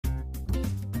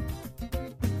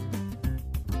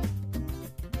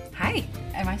Hi,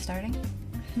 am I starting?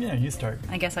 Yeah, you start.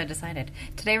 I guess I decided.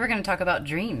 Today we're going to talk about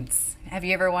dreams. Have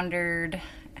you ever wondered,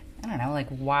 I don't know, like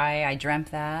why I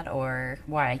dreamt that or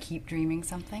why I keep dreaming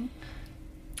something?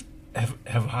 Have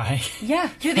I?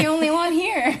 Yeah, you're the only one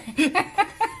here.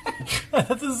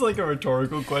 This is like a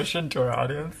rhetorical question to our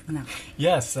audience. No.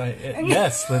 Yes,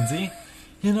 yes, Lindsay.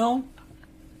 You know,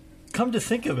 come to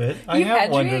think of it, I You've have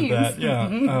had wondered dreams.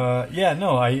 that. Yeah,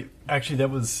 no, I actually that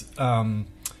was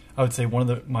I would say one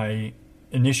of my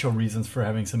initial reasons for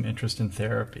having some interest in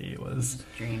therapy was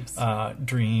Dreams.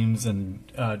 dreams and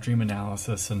dream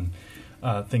analysis and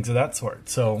things of that sort.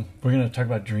 So we're going to talk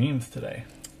about dreams today.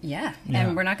 Yeah, Yeah.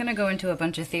 and we're not going to go into a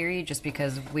bunch of theory just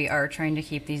because we are trying to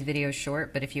keep these videos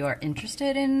short, but if you are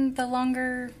interested in the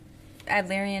longer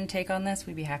Adlerian take on this,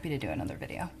 we'd be happy to do another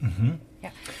video. Mm-hmm.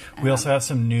 Yeah. We also have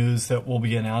some news that we'll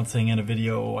be announcing in a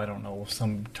video, I don't know,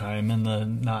 sometime in the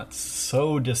not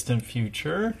so distant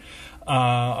future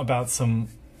about some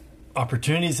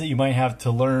opportunities that you might have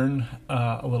to learn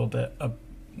a little bit,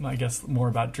 I guess, more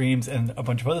about dreams and a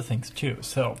bunch of other things too.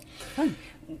 So, Fun.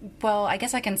 Well, I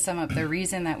guess I can sum up the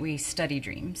reason that we study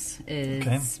dreams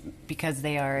is because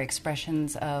they are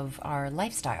expressions of our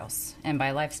lifestyles. And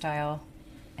by lifestyle,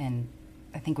 and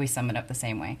I think we sum it up the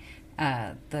same way,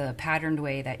 the patterned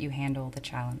way that you handle the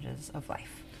challenges of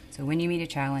life. So when you meet a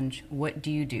challenge, what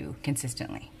do you do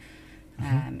consistently?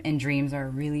 And dreams are a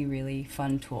really, really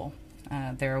fun tool.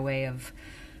 They're a way of,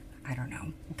 I don't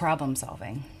know, problem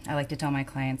solving. I like to tell my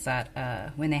clients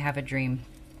that when they have a dream,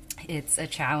 it's a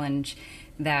challenge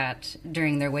that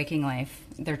during their waking life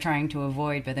they're trying to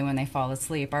avoid, but then when they fall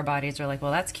asleep, our bodies are like,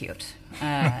 well, that's cute.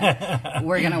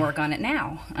 We're going to work on it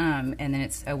now. And then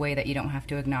it's a way that you don't have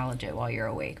to acknowledge it while you're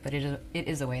awake, but it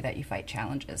is a way that you fight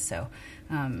challenges. So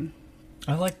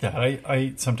I like that.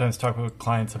 I sometimes talk with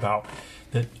clients about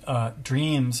that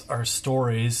dreams are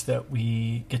stories that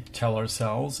we get to tell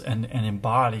ourselves and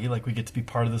embody, like we get to be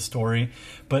part of the story,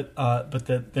 but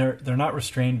that they're not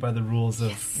restrained by the rules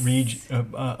of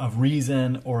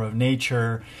reason or of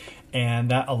nature,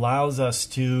 and that allows us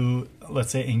to,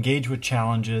 let's say, engage with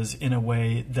challenges in a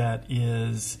way that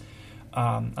is,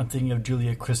 I'm thinking of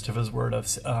Julia Kristoffer's word of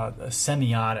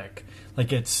semiotic,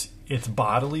 like it's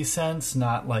bodily sense,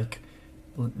 not like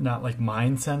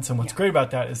mind sense. And what's great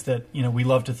about that is that, you know, we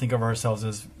love to think of ourselves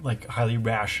as like highly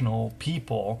rational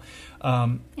people.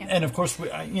 And of course, we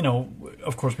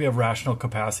have rational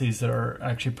capacities that are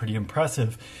actually pretty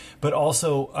impressive, but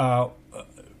also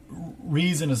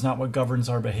reason is not what governs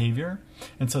our behavior.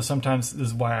 And so sometimes this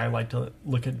is why I like to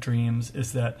look at dreams,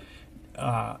 is that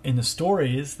in the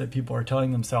stories that people are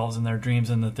telling themselves in their dreams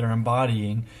and that they're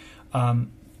embodying,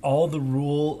 all the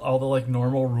like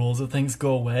normal rules of things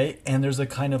go away, and there's a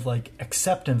kind of like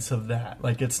acceptance of that.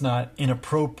 Like it's not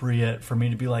inappropriate for me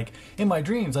to be like, in my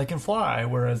dreams I can fly,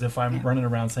 whereas if I'm running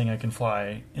around saying I can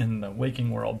fly in the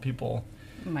waking world, people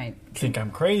might think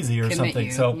I'm crazy or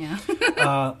something.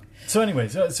 So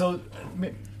anyways, so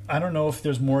I don't know if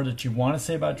there's more that you want to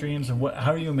say about dreams, or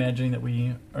how are you imagining that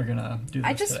we are gonna do this today?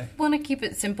 I just want to keep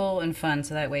it simple and fun,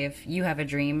 so that way if you have a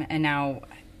dream, and now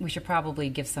we should probably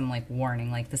give some like warning,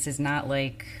 like this is not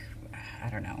like, I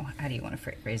don't know, how do you want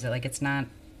to phrase it? Like it's not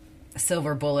a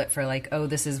silver bullet for like, oh,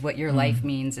 this is what your life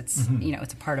means. It's, you know,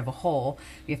 it's a part of a whole.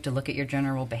 You have to look at your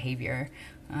general behavior.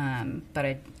 But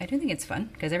I do think it's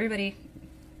fun because everybody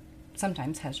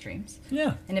sometimes has dreams.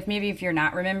 Yeah. And if you're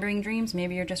not remembering dreams,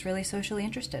 maybe you're just really socially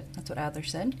interested. That's what Adler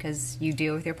said, because you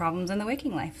deal with your problems in the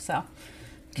waking life. So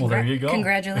well, there you go.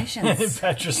 Congratulations.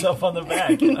 Pat yourself on the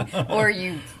back. Or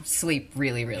you sleep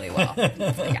really, really well.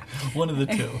 Yeah. One of the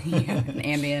two. An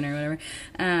Ambien or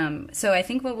whatever. So I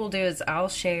think what we'll do is I'll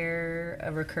share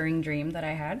a recurring dream that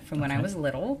I had from when I was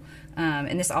little.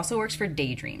 And this also works for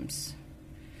daydreams.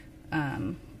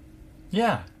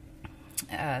 Yeah.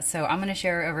 So I'm going to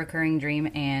share a recurring dream,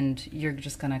 and you're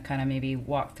just going to kind of maybe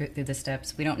walk through the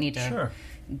steps. We don't need to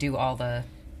do all the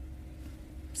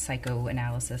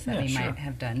psychoanalysis that we might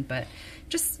have done, but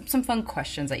just some fun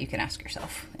questions that you can ask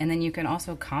yourself. And then you can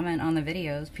also comment on the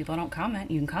videos. People don't comment.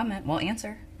 You can comment. We'll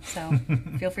answer. So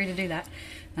feel free to do that.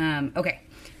 Okay.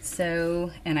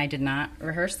 So, and I did not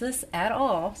rehearse this at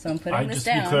all, so I'm putting this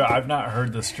down. Just to be clear, I've not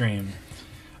heard this dream.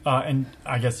 And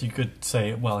I guess you could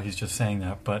say, well, he's just saying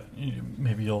that, but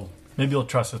maybe you'll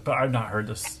trust us. But I've not heard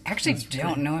this. I actually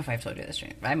don't know if I've told you this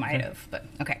dream. I might have, but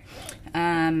okay.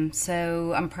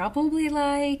 So I'm probably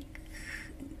like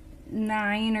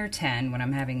 9 or 10 when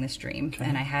I'm having this dream,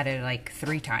 and I had it like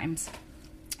 3 times.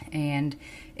 And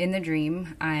in the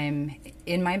dream, I'm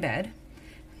in my bed,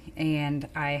 and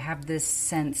I have this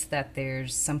sense that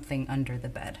there's something under the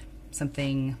bed,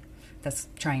 something that's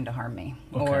trying to harm me,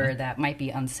 or that might be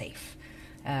unsafe.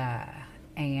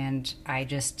 And I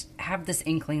just have this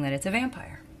inkling that it's a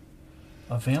vampire.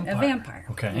 A vampire? A vampire.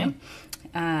 Okay.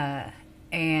 Yeah.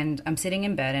 And I'm sitting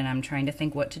in bed and I'm trying to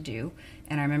think what to do.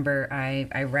 And I remember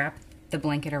I wrapped the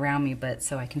blanket around me, but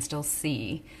so I can still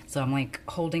see. So I'm like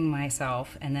holding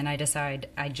myself, and then I decide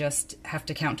I just have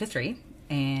to count to 3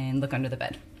 and look under the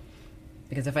bed.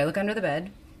 Because if I look under the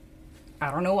bed,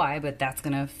 I don't know why, but that's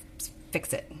going to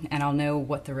fix it. And I'll know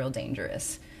what the real danger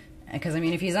is. Because, I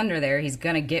mean, if he's under there, he's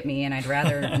going to get me, and I'd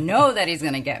rather know that he's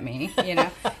going to get me,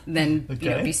 than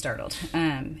be startled.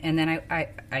 And then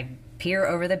I peer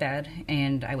over the bed,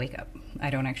 and I wake up. I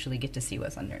don't actually get to see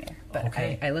what's under there. But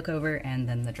okay. I look over, and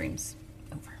then the dream's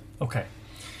over. Okay.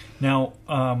 Now,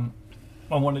 I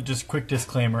want to just quick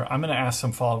disclaimer. I'm going to ask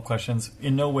some follow-up questions.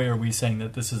 In no way are we saying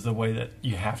that this is the way that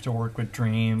you have to work with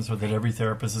dreams, or that every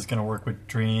therapist is going to work with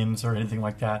dreams or anything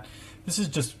like that. These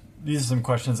are some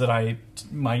questions that I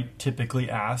might typically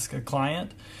ask a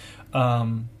client.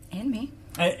 And me.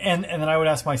 And then I would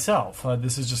ask myself.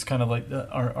 This is just kind of like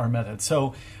our method.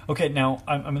 So, okay, now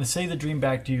I'm going to say the dream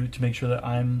back to you to make sure that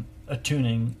I'm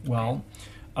attuning well.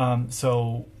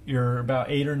 So you're about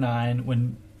 8 or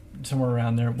 9, somewhere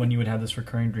around there, when you would have this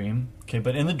recurring dream. Okay,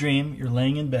 but in the dream, you're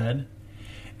laying in bed,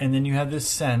 and then you have this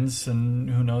sense, and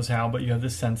who knows how, but you have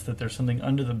this sense that there's something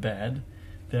under the bed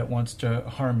that wants to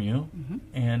harm you,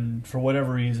 and for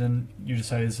whatever reason, you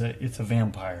decide it's a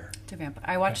vampire. It's a vampire.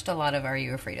 I watched a lot of Are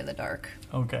You Afraid of the Dark?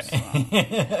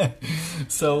 Okay.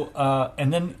 So,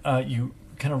 and then you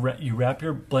kind of you wrap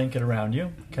your blanket around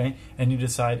you, okay, and you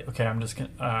decide, okay, I'm just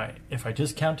gonna if I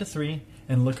just count to 3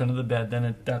 and look under the bed,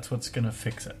 then that's what's gonna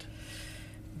fix it.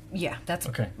 Yeah, that's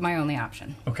my only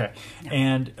option. Okay, no.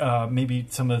 And maybe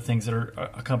some of the things that are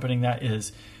accompanying that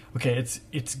is, okay,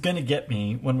 it's going to get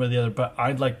me one way or the other, but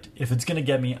if it's going to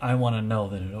get me, I want to know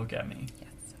that it'll get me. Yes.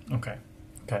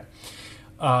 Okay.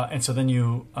 And so then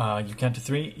you count to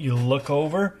 3, you look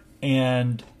over,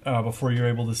 and before you're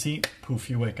able to see, poof,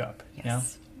 you wake up.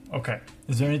 Yes. Yeah? Okay.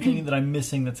 Is there anything that I'm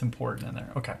missing that's important in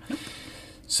there? Okay.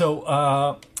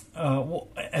 So well,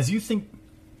 as you think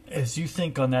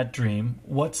on that dream,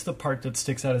 what's the part that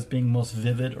sticks out as being most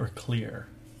vivid or clear?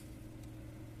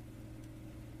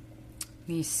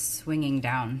 Me swinging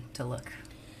down to look.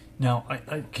 Now,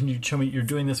 can you show me? You're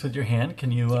doing this with your hand.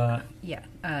 Can you? Yeah.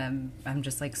 I'm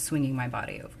just like swinging my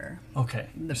body over. Okay.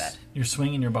 The bed. You're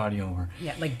swinging your body over.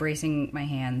 Yeah, like bracing my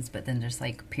hands, but then just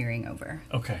like peering over.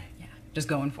 Okay. Yeah. Just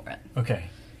going for it. Okay.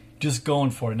 Just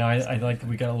going for it. Now, I like that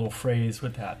we got a little phrase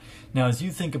with that. Now, as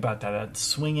you think about that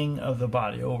swinging of the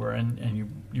body over, and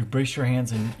you brace your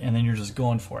hands, and then you're just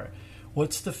going for it.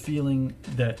 What's the feeling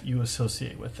that you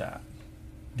associate with that?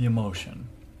 The emotion.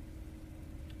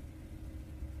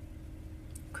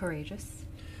 Courageous.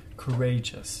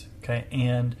 Okay,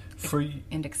 and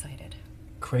and excited.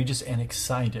 Courageous and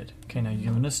excited. Okay, now you've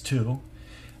given us 2.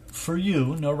 For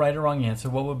you, no right or wrong answer.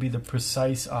 What would be the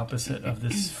precise opposite of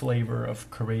this flavor of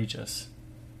courageous?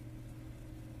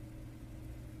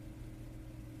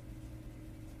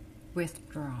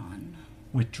 Withdrawn.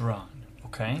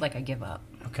 Okay. Like I give up.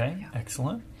 Okay. Yeah.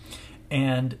 Excellent.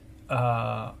 And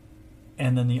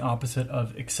then the opposite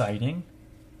of exciting.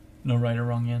 No right or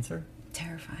wrong answer.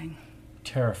 Terrifying.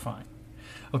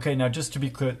 Okay, now just to be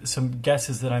clear, some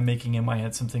guesses that I'm making in my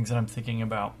head, some things that I'm thinking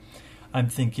about. I'm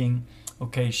thinking,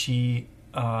 okay, she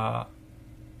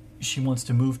wants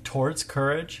to move towards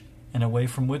courage and away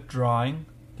from withdrawing.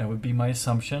 That would be my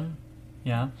assumption.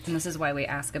 Yeah. And this is why we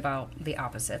ask about the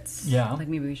opposites. Yeah. Like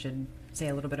maybe we should say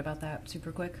a little bit about that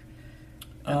super quick.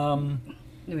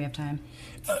 Do we have time?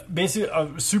 Basically,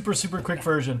 a super quick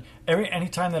version.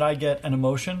 Anytime that I get an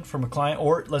emotion from a client,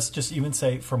 or let's just even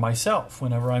say for myself,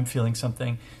 whenever I'm feeling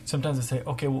something, sometimes I say,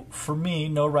 okay, well, for me,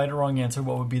 no right or wrong answer.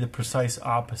 What would be the precise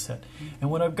opposite?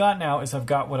 And what I've got now is I've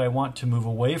got what I want to move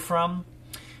away from,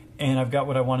 and I've got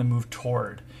what I want to move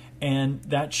toward. And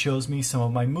that shows me some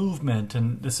of my movement.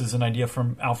 And this is an idea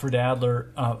from Alfred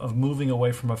Adler of moving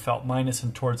away from a felt minus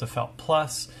and towards a felt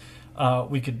plus.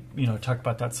 We could, talk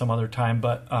about that some other time,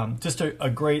 but just a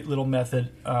great little method.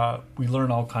 We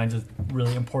learn all kinds of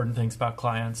really important things about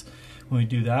clients when we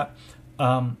do that.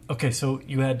 Okay, so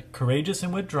you had courageous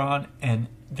and withdrawn, and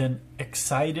then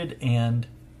excited and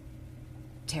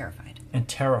terrified.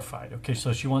 Okay,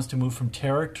 so she wants to move from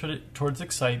terror towards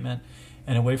excitement,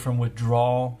 and away from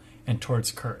withdrawal and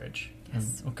towards courage.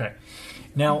 Yes. Okay.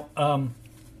 Now,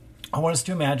 I want us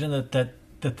to imagine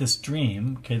that this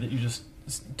dream, okay, that you just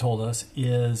told us,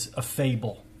 is a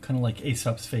fable, kind of like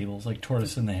Aesop's fables, like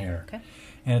Tortoise and the Hare. Okay.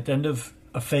 And at the end of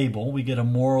a fable, we get a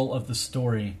moral of the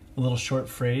story, a little short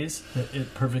phrase that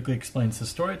it perfectly explains the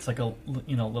story. It's like a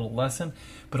little lesson,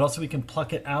 but also we can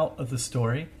pluck it out of the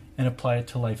story and apply it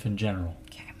to life in general.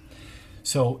 Okay.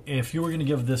 So if you were going to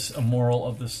give this a moral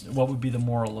of this, what would be the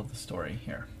moral of the story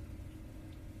here?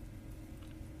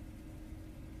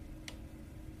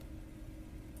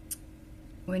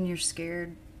 When you're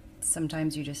scared,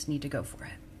 sometimes you just need to go for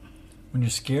it. When you're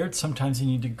scared, sometimes you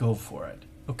need to go for it.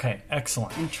 Okay,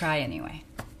 excellent. And try anyway.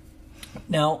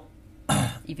 Now,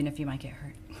 even if you might get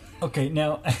hurt. Okay,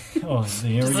 now, oh,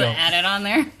 here just we go. Add it on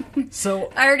there.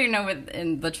 So I already know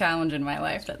in the challenge in my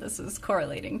life that this is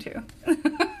correlating to.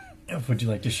 Would you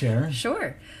like to share?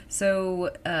 Sure.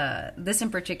 So this in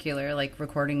particular, like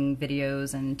recording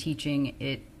videos and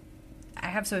teaching, I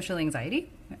have social anxiety,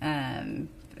 and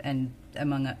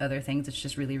among other things, it's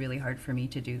just really, really hard for me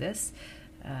to do this.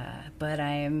 But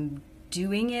I am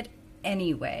doing it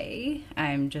anyway.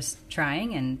 I'm just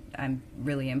trying, and I'm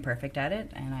really imperfect at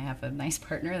it, and I have a nice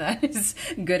partner that is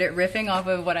good at riffing off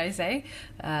of what I say.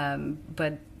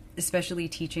 But especially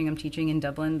teaching, I'm teaching in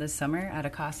Dublin this summer at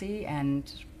Akasi,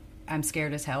 and I'm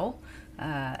scared as hell.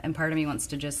 And part of me wants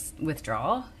to just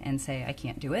withdraw and say I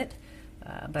can't do it.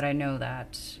 But I know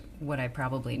that what I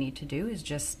probably need to do is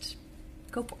just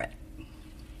go for it.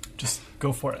 Just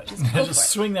go for it.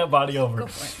 Just swing that body over. Go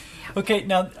for it. Yeah. Okay,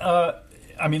 now,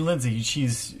 I mean, Lindsay,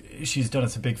 she's done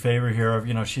us a big favor here.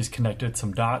 Of she's connected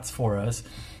some dots for us.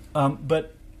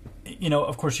 But,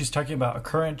 of course, she's talking about a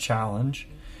current challenge.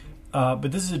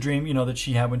 But this is a dream, that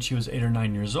she had when she was 8 or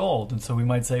 9 years old. And so we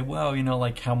might say, well,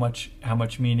 like how much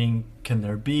meaning can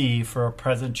there be for a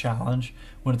present challenge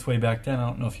when it's way back then? I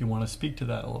don't know if you want to speak to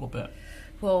that a little bit.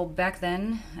 Well, back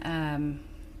then,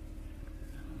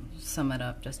 sum it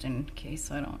up just in case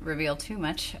so I don't reveal too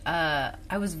much.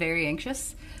 I was very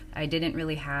anxious. I didn't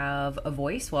really have a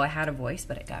voice. Well, I had a voice,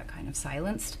 but it got kind of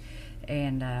silenced.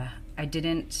 And I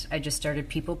just started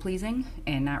people pleasing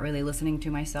and not really listening to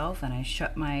myself. And I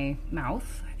shut my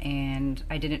mouth and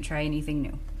I didn't try anything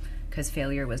new because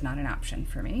failure was not an option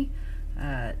for me.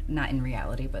 Not in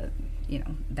reality, but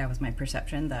that was my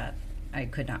perception that I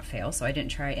could not fail. So I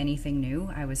didn't try anything new.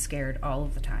 I was scared all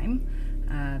of the time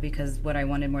because what I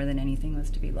wanted more than anything was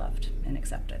to be loved and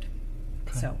accepted.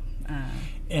 Okay. So.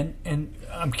 And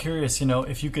I'm curious,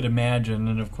 if you could imagine,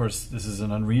 and of course this is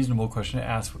an unreasonable question to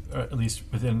ask, at least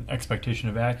within expectation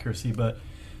of accuracy, but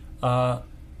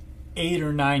 8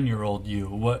 or 9 year old you,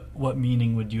 what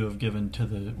meaning would you have given to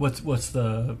what's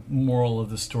the moral of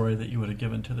the story that you would have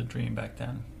given to the dream back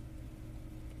then?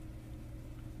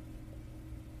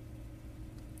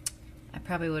 I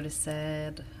probably would have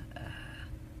said,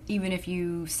 even if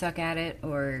you suck at it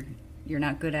or you're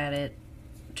not good at it,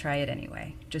 try it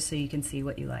anyway, just so you can see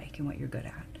what you like and what you're good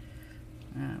at.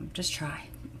 Just try.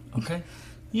 Okay.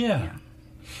 Yeah.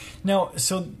 Now,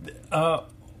 so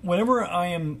whenever I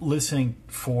am listening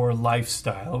for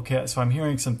lifestyle, okay, so I'm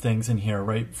hearing some things in here,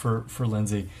 right, for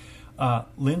Lindsay.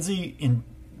 Lindsay,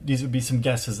 these would be some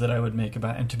guesses that I would make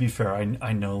about, and to be fair,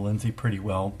 I know Lindsay pretty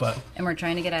well, but... And we're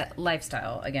trying to get at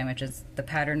lifestyle, again, which is the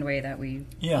patterned way that we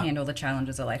handle the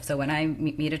challenges of life. So when I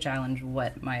meet a challenge,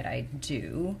 what might I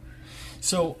do?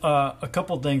 So a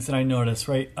couple things that I noticed,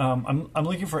 right? I'm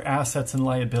looking for assets and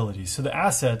liabilities. So the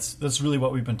assets, that's really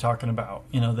what we've been talking about.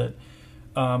 That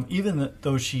even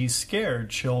though she's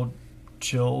scared, she'll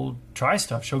try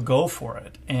stuff. She'll go for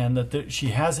it, and that she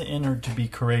has it in her to be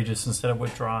courageous instead of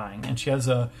withdrawing, and she has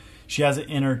it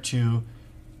in her to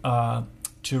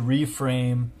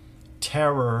reframe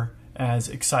terror as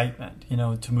excitement.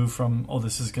 To move from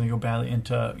this is going to go badly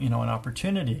into an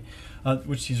opportunity,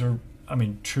 which these are. I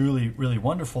mean, truly, really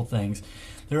wonderful things.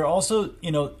 There are also,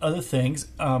 other things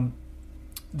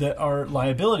that are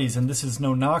liabilities, and this is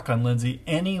no knock on Lindsay.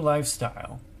 Any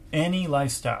lifestyle,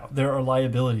 there are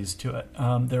liabilities to it.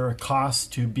 There are costs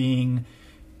to being,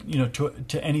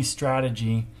 to any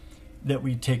strategy that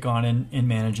we take on in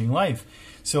managing life.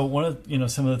 So one of,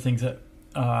 some of the things that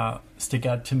stick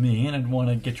out to me, and I'd want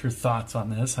to get your thoughts on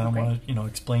this. I don't want to,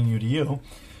 explain you to you.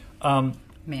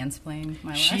 Mansplain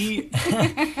my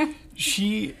life.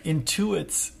 She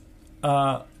intuits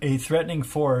a threatening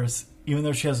force, even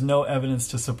though she has no evidence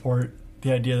to support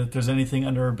the idea that there's anything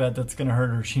under her bed that's going to hurt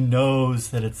her. She knows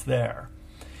that it's there.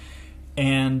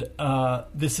 And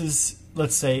this is,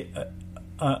 let's say,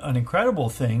 an incredible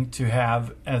thing to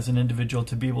have as an individual,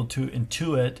 to be able to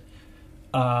intuit.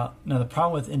 Now, the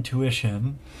problem with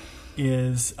intuition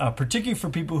is, particularly for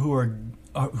people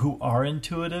who are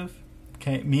intuitive,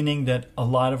 okay, meaning that a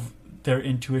lot of their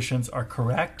intuitions are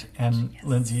correct, and yes.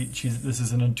 Lindsay, this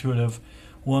is an intuitive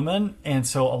woman, and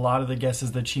so a lot of the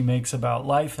guesses that she makes about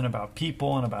life and about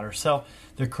people and about herself,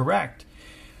 they're correct,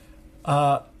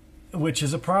 which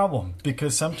is a problem,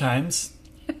 because sometimes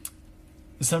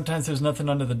sometimes there's nothing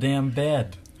under the damn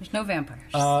bed. There's no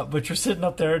vampires. But you're sitting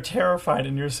up there terrified,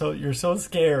 and you're so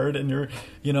scared, and you're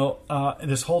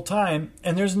this whole time,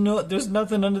 and there's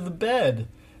nothing under the bed,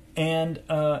 and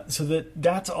so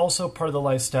that's also part of the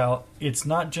lifestyle. It's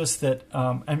not just that,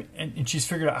 and she's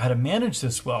figured out how to manage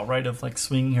this well, right? Of like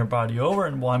swinging her body over,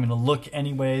 and well, I'm going to look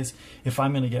anyways. If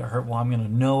I'm going to get hurt, well, I'm going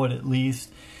to know it at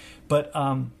least. But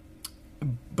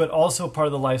also part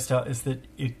of the lifestyle is that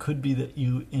it could be that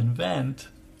you invent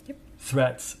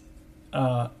threats.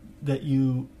 That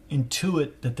you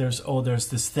intuit that there's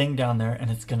this thing down there, and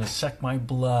it's going to suck my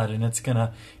blood, and it's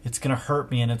gonna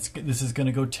hurt me, and this is going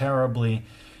to go terribly,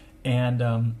 and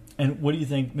what do you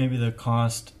think maybe the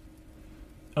cost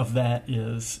of that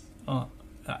is?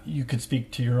 You could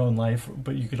speak to your own life,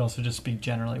 but you could also just speak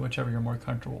generally, whichever you're more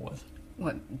comfortable with.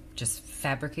 What, just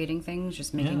fabricating things,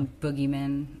 just making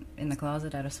boogeymen in the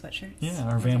closet out of sweatshirts?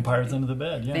 Yeah, or vampires under the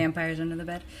bed. Yeah, vampires under the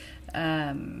bed.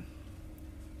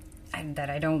 That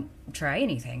I don't try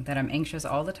anything, that I'm anxious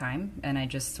all the time, and I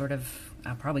just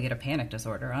I'll probably get a panic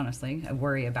disorder, honestly. I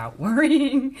worry about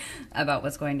worrying about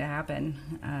what's going to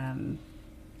happen,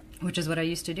 which is what I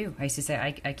used to do. I used to say,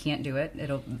 I can't do it.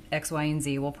 It'll X, Y, and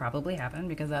Z will probably happen,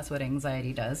 because that's what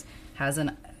anxiety does. Has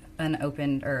an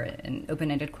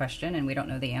open-ended question, and we don't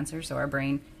know the answer, so our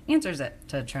brain answers it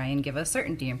to try and give us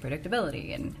certainty and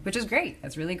predictability, and which is great.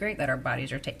 It's really great that our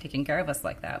bodies are taking care of us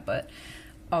like that, but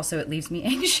also it leaves me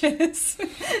anxious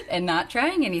and not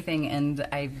trying anything. And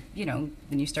then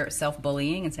you start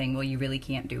self-bullying and saying, well, you really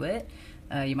can't do it.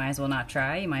 You might as well not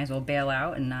try. You might as well bail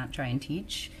out and not try and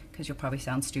teach, because you'll probably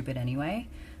sound stupid anyway,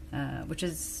 which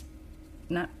is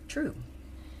not true.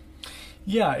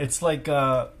 Yeah, it's like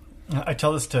I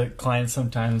tell this to clients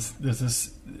sometimes. There's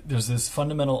this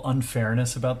fundamental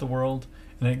unfairness about the world,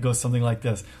 and it goes something like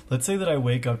this. Let's say that I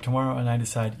wake up tomorrow and I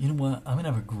decide, you know what, I'm going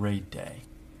to have a great day.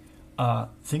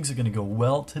 Things are going to go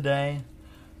well today.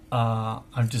 Things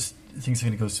are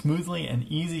going to go smoothly and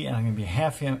easy, and I'm going to be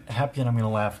happy, and I'm going to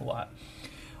laugh a lot.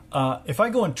 If I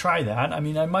go and try that, I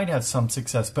mean, I might have some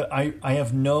success, but I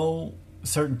have no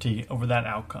certainty over that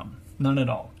outcome. None at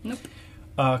all. Nope.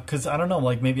 Because I don't know,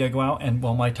 like maybe I go out and,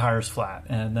 well, my tire's flat,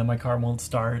 and then my car won't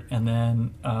start, and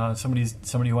then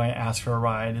somebody who I asked for a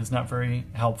ride is not very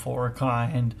helpful or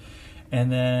kind. And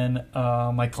then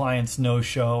my client's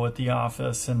no-show at the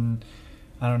office, and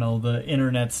I don't know, the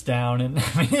internet's down, and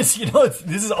I mean, this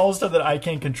is all stuff that I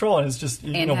can't control, and it's just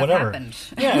whatever. Happened.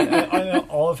 Yeah, I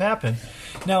all have happened.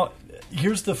 Now,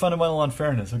 here's the fundamental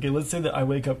unfairness. Okay, let's say that I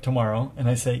wake up tomorrow and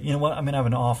I say, you know what, I'm gonna have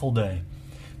an awful day.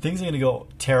 Things are gonna go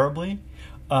terribly.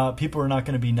 People are not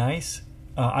gonna be nice.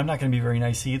 I'm not gonna be very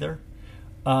nice either.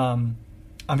 I'm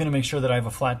gonna make sure that I have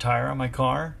a flat tire on my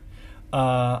car.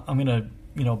 I'm gonna,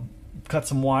 cut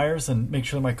some wires and make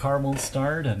sure that my car won't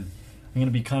start, and I'm going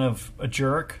to be kind of a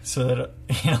jerk so that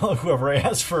whoever I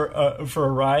ask for a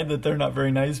ride, that they're not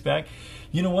very nice back.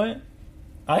 You know what?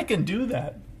 I can do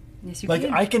that. Yes, you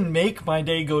can. I can make my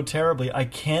day go terribly. I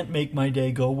can't make my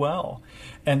day go well,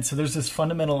 and so there's this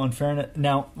fundamental unfairness.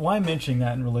 Now, why I'm mentioning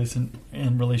that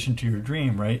in relation to your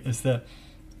dream, right, is that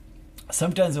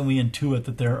sometimes when we intuit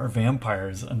that there are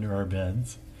vampires under our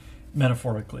beds,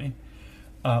 metaphorically,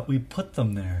 we put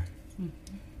them there.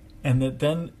 And that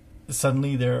then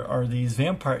suddenly there are these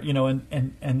vampire,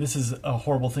 and this is a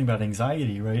horrible thing about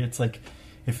anxiety, right? It's like,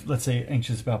 if, let's say,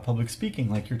 anxious about public speaking,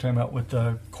 like you're talking about with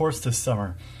the course this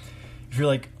summer. If you're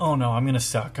like, oh no, I'm going to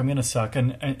suck, and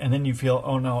then you feel,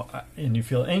 oh no, and you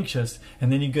feel anxious,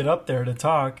 and then you get up there to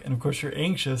talk, and of course you're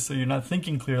anxious, so you're not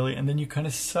thinking clearly, and then you kind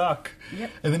of suck.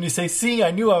 Yep. And then you say, see, I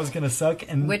knew I was going to suck.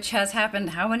 Which has happened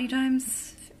how many times?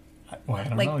 Well, I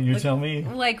don't know. You tell me.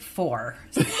 Like 4.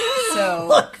 So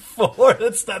like 4?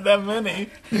 That's not that many.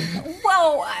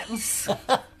 Well,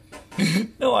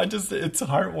 no, it's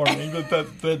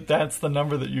heartwarming that's the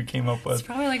number that you came up with. It's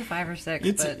probably like 5 or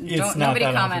 6, but nobody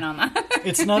comment on that.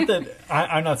 It's not that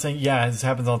I'm not saying, this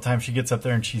happens all the time. She gets up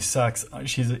there and she sucks.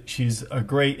 She's a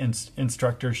great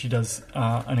instructor. She does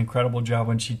an incredible job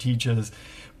when she teaches.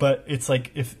 But it's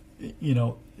like, if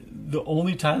the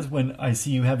only times when I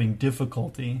see you having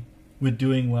difficulty with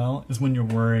doing well is when you're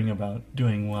worrying about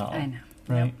doing well. I know.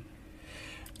 Right? Yep.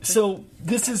 So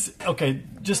this is, okay,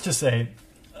 just to say,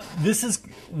 this is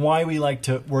why we like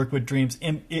to work with dreams.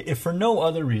 And if for no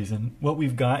other reason, what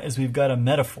we've got a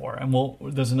metaphor. And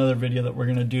there's another video that we're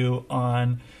going to do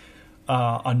on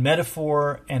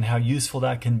metaphor and how useful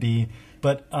that can be.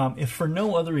 But if for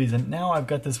no other reason, now I've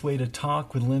got this way to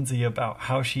talk with Lindsay about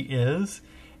how she is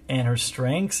and her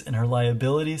strengths and her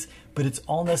liabilities, but it's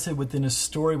all nested within a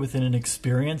story, within an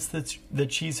experience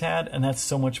that she's had, and that's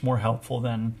so much more helpful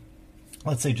than,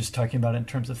 let's say, just talking about it in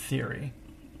terms of theory.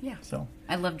 Yeah. So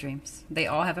I love dreams. They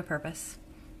all have a purpose.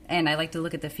 And I like to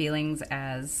look at the feelings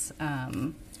as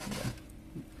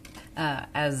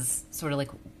sort of like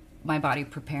my body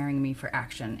preparing me for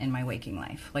action in my waking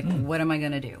life. Like, what am I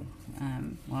going to do?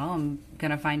 Well, I'm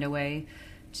going to find a way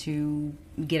to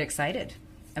get excited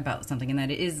about something. And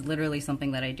that is literally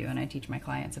something that I do. And I teach my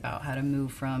clients about how to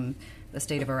move from the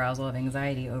state of arousal of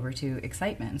anxiety over to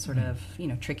excitement and sort of,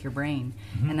 trick your brain.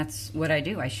 And that's what I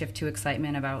do. I shift to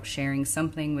excitement about sharing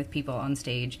something with people on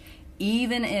stage,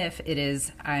 even if it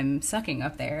is I'm sucking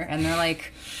up there. And they're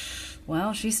like,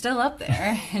 well, she's still up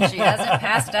there and she hasn't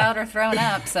passed out or thrown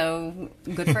up, so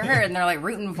good for her. And they're like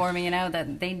rooting for me,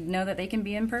 that they know that they can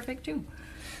be imperfect too.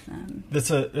 That's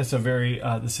a very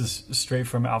this is straight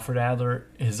from Alfred Adler.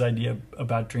 His idea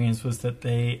about dreams was that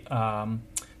they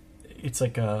it's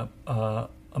like a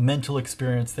mental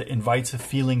experience that invites a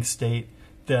feeling state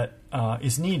that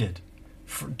is needed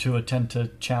to attend to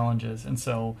challenges. And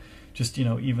so just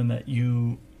even that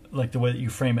you like the way that you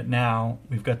frame it now,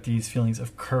 we've got these feelings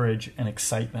of courage and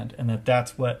excitement, and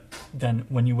that's what then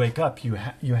when you wake up you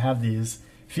have these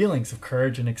feelings of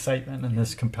courage and excitement, and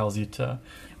this compels you to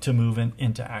move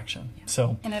into action. Yeah.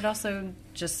 So, and it also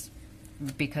just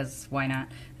because why not?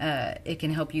 It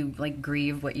can help you like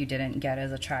grieve what you didn't get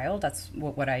as a child. That's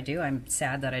what I do. I'm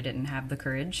sad that I didn't have the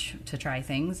courage to try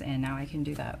things, and now I can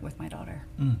do that with my daughter.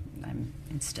 I'm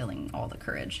instilling all the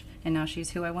courage, and now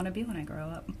she's who I want to be when I grow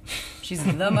up. She's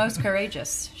the most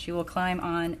courageous. She will climb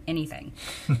on anything.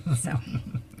 So.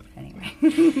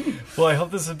 Anyway. Well, I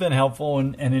hope this has been helpful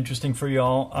and interesting for you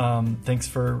all. Thanks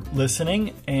for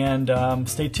listening, and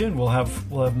stay tuned. We'll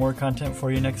have more content for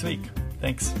you next week.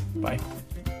 Thanks. Bye.